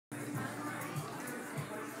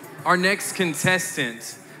Our next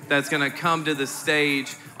contestant that's going to come to the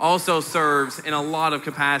stage also serves in a lot of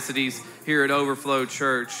capacities here at Overflow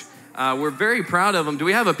Church. We're very proud of him. Do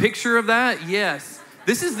we have a picture of that? Yes.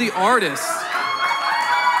 This is the artist.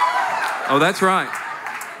 Oh, that's right.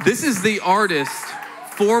 This is the artist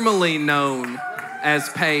formerly known as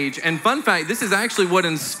Paige. And fun fact, this is actually what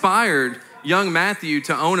inspired young Matthew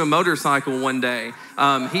to own a motorcycle one day.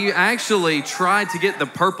 He actually tried to get the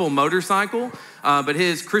purple motorcycle, but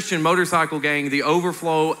his Christian motorcycle gang, the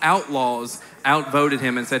Overflow Outlaws, outvoted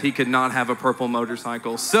him and said he could not have a purple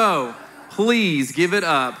motorcycle. So please give it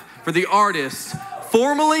up for the artist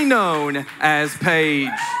formerly known as Paige.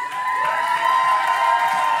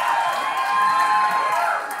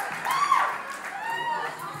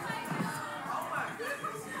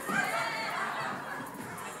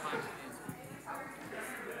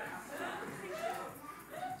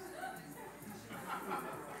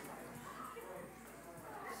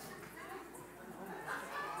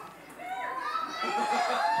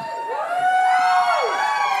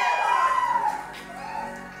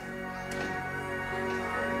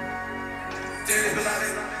 Dearly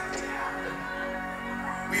beloved,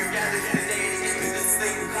 we are gathered here today to get through this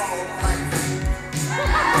thing called life.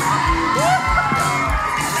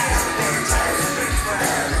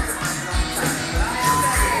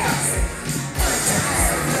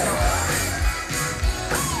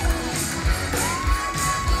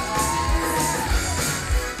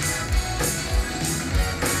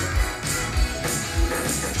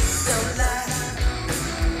 Don't lie,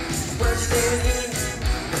 what you living in?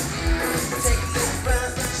 Take a look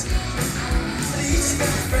around. Please, you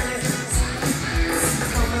got friends.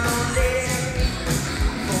 Come on, lady,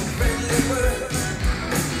 for friendly words.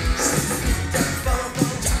 Pick up phone,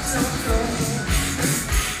 drop some clothes.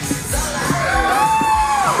 It's all I know.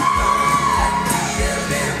 Let the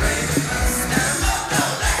elevator bring us down. No,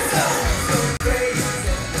 let's go. Go crazy.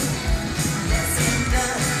 Let's get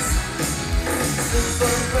nuts.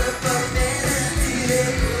 Super purple melody, they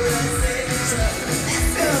put us in trouble.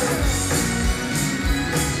 Let's go.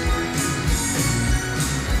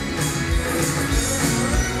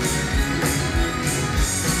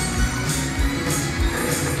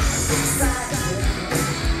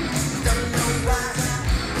 Don't know why.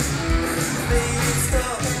 Baby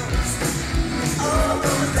stars, all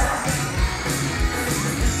those eyes.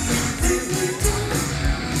 Do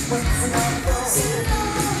what's in our phone?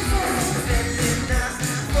 Feeling now,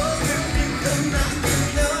 for your people now, you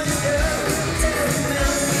know you go.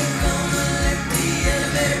 Well, we gonna let the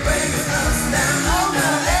elevator break us down. Oh no,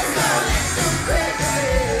 let's go crazy.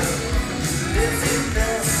 This is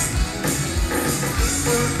us.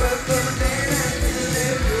 Purple man,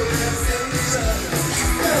 they put us in trouble.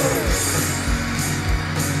 Let's go.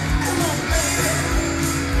 Come on, baby.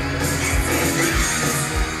 Let's get this.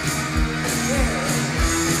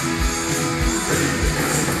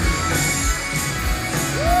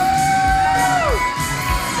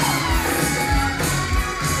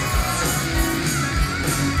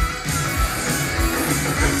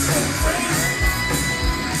 Let's go crazy.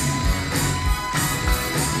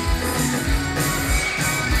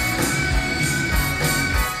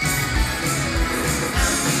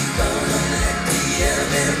 Gonna let the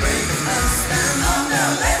elevator bring us down. Oh no,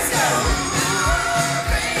 let's go.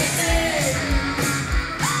 Crazy.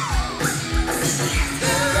 Let's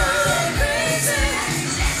go crazy.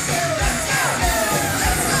 Let's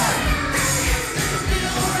go.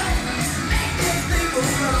 Feel alright. Make these people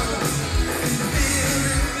wrong. Feel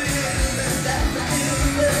that the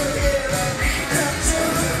feeling here right now.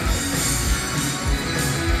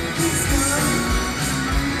 Please come.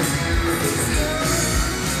 Please come.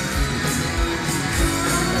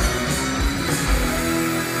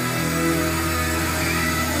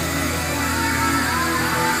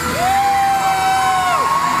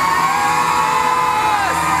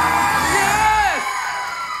 Yes!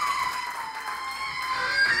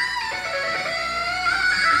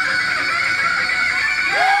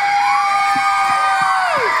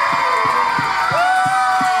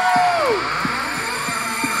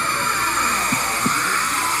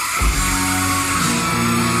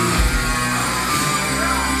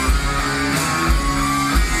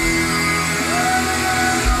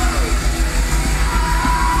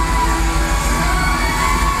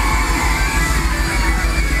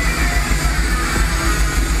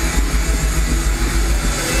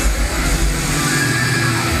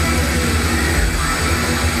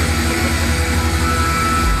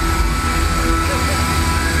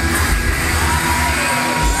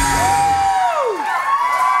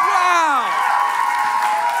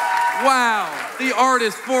 Wow. The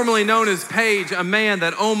artist formerly known as Paige, a man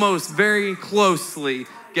that almost very closely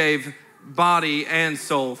gave body and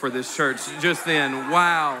soul for this church just then.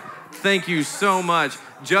 Wow. Thank you so much.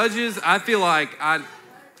 Judges, I feel like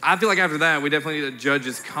after that, we definitely need a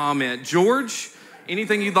judge's comment. George,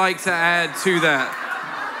 anything you'd like to add to that?